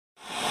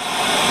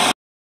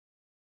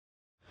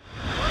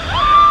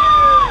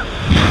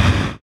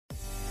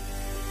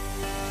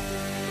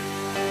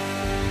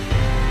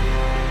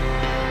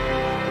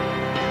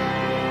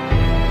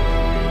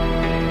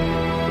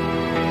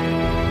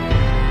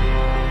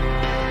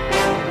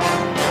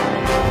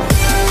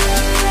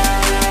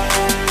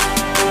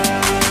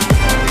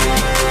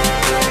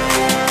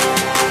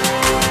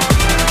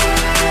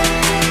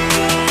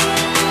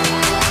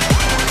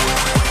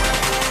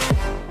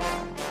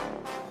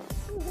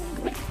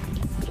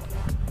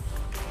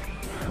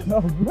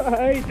All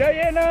right,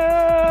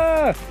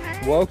 Diana!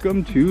 Hi.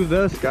 Welcome to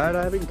the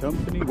skydiving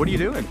company. What are you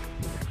doing?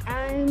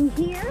 I'm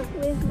here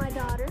with my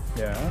daughter.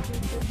 Yeah.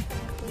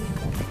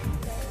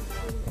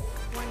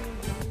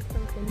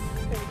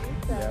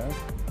 Yeah.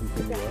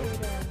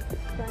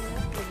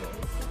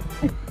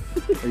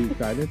 Are you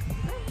excited?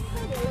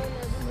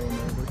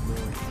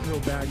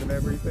 Little bag of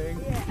everything.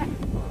 Yeah.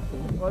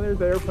 Awesome. Well, there's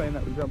the airplane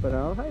that was jumping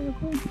out. Hi,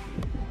 airplane.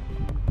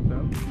 So,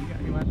 you got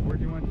any last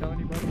words you want to tell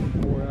anybody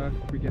before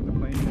we get in the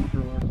plane and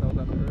throw ourselves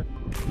up to Earth?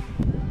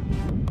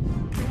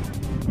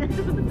 You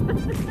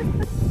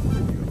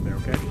up there,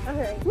 okay?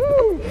 Alright.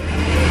 Woo!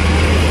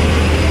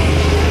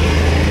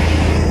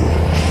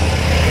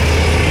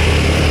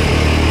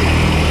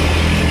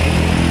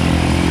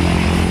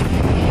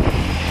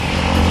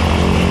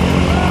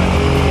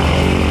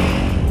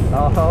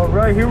 All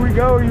right, here we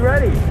go. Are you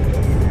ready?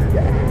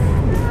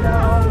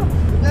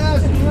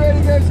 Yes, you ready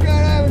to go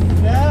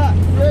skydiving? Yeah. You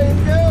ready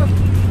to go?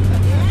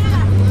 Yeah.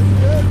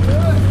 Let's do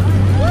it.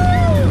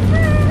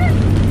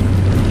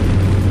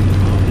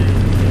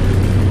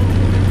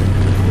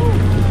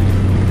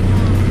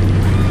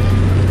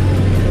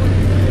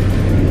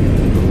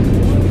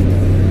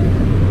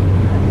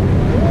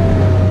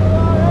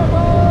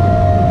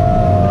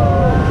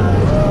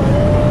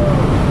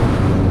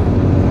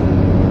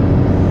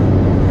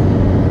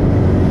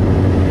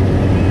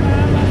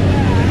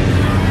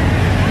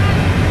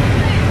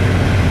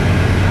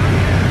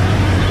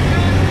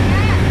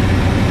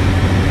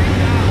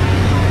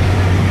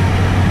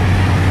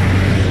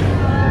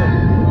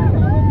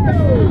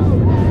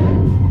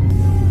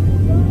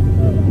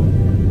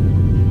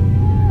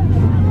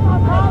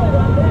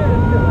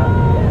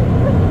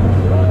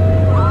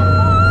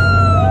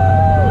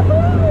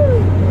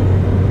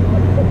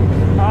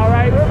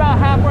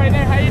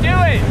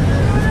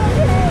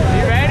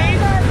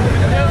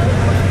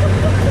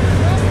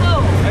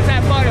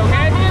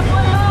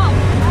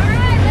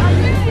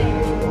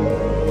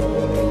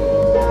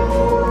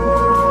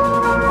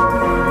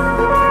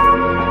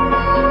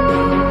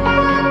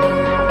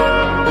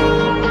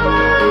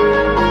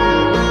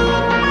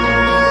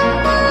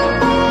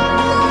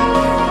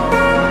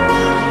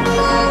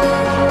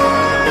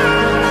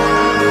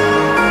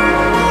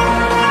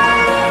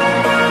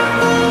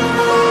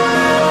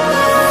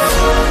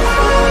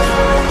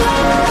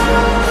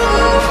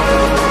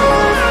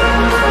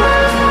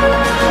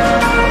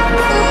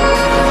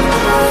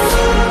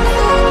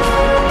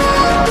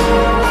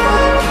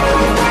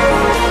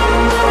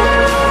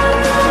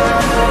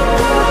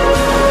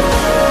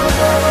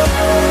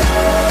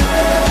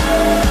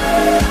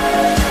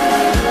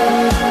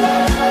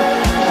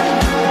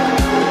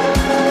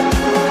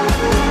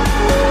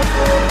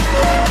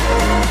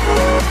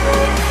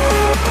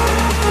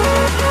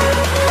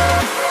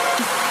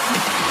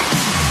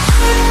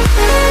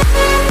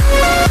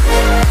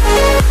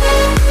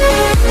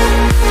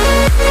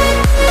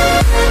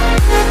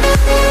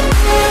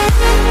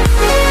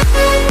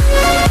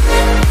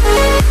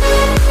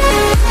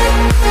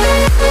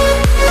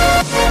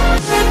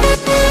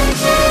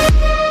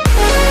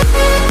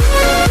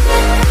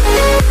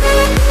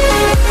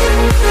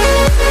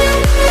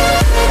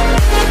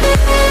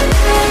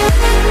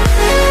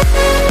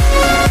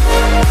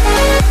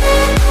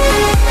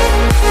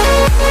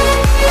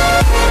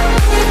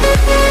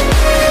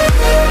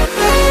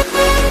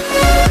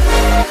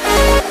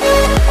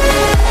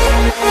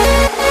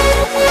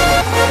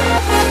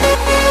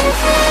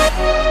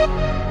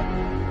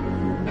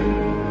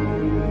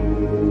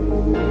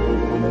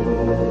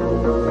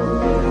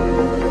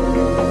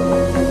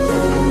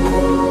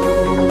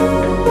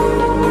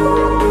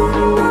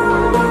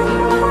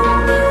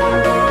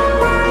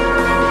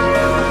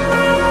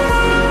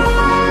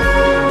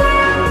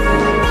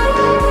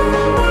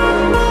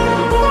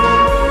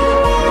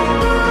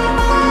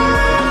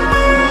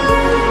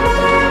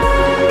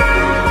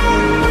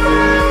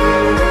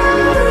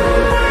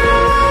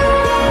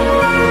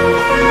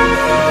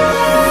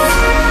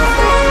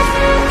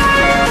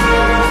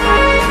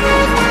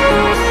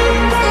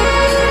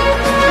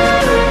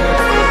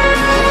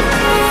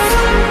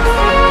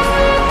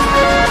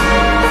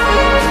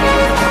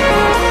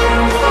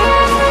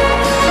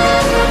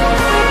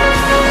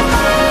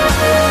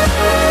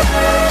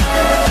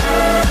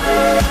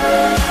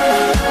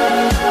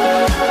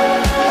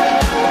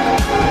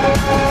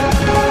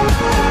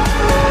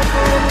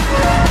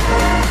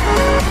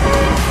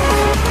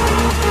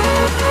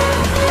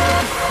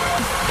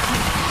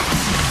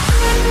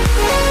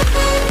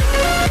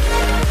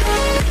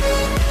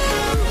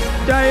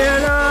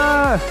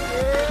 Diana!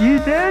 You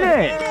did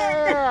it!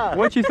 Yeah.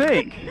 What'd you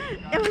think?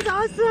 It was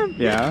awesome.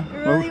 Yeah?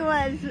 It really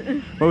was.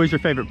 What was your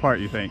favorite part,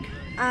 you think?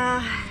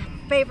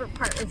 Favorite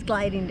part was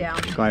gliding down.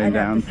 Gliding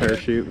down,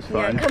 parachute was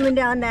fun. Yeah, coming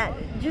down that,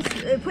 just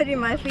putting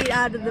my feet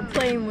out of the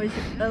plane was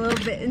a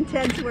little bit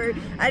intense where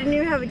I didn't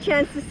even have a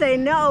chance to say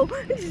no.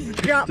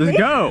 Just drop me. Just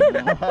go!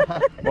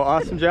 Well,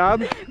 awesome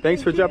job.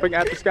 Thanks for jumping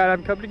at the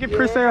skydiving company. Give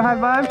Chris a high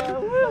five.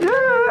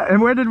 Yeah!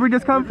 And where did we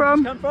just come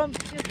from? Come from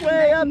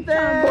way up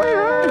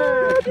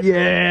there.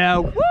 Yeah!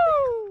 Woo!